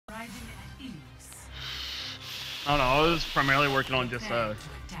I don't know. I was primarily working on just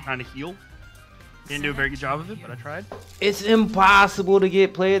trying to heal. Didn't do a very good job of it, but I tried. It's impossible to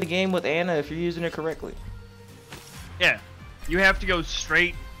get play of the game with Ana if you're using it correctly. Yeah, you have to go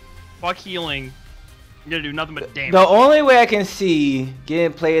straight. Fuck healing. You're gonna do nothing but damage. The only way I can see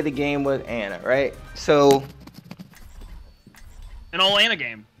getting play of the game with Ana, right? So. An all Ana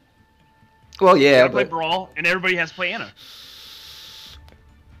game. Well, yeah. You gotta play Brawl, and everybody has to play Ana.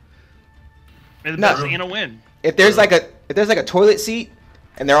 May the best Ana win. If there's like a toilet seat,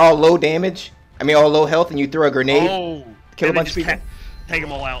 and they're all low damage, I mean all low health, and you throw a grenade, kill a bunch of people. Take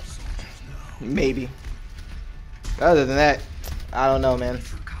them all out. Maybe. Other than that, I don't know, man.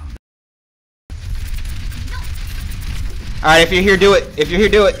 All right, if you're here, do it. If you're here,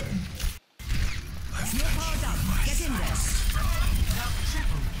 do it.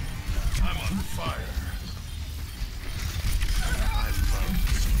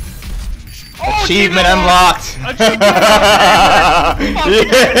 Achievement unlocked!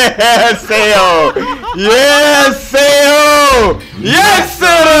 Yes, Sayo! Yes, Sayo! Yes,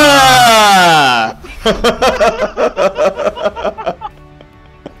 sir!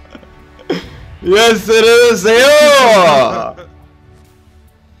 Yes, it is, Sayo!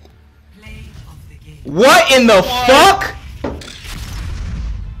 What in the fuck?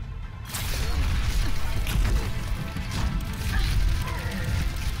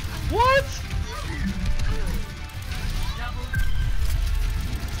 What?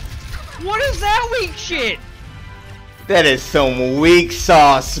 What is that weak shit? That is some weak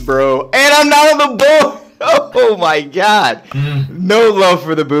sauce, bro. And I'm not on the boat. Oh my god. No love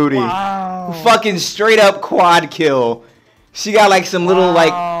for the booty. Wow. Fucking straight up quad kill. She got like some little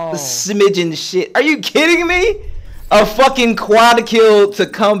like smidgen shit. Are you kidding me? A fucking quad kill to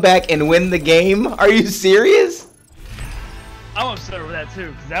come back and win the game? Are you serious? I'm upset over that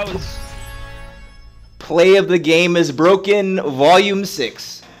too, because that was... Play of the game is broken, volume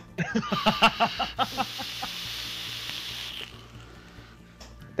 6.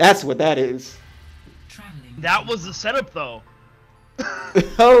 That's what that is. That was the setup though.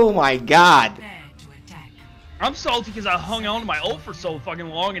 Oh my god. I'm salty because I hung on to my ult for so fucking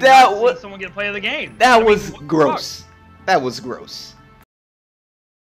long and That not seen someone get a play of the game. That was gross. That was gross.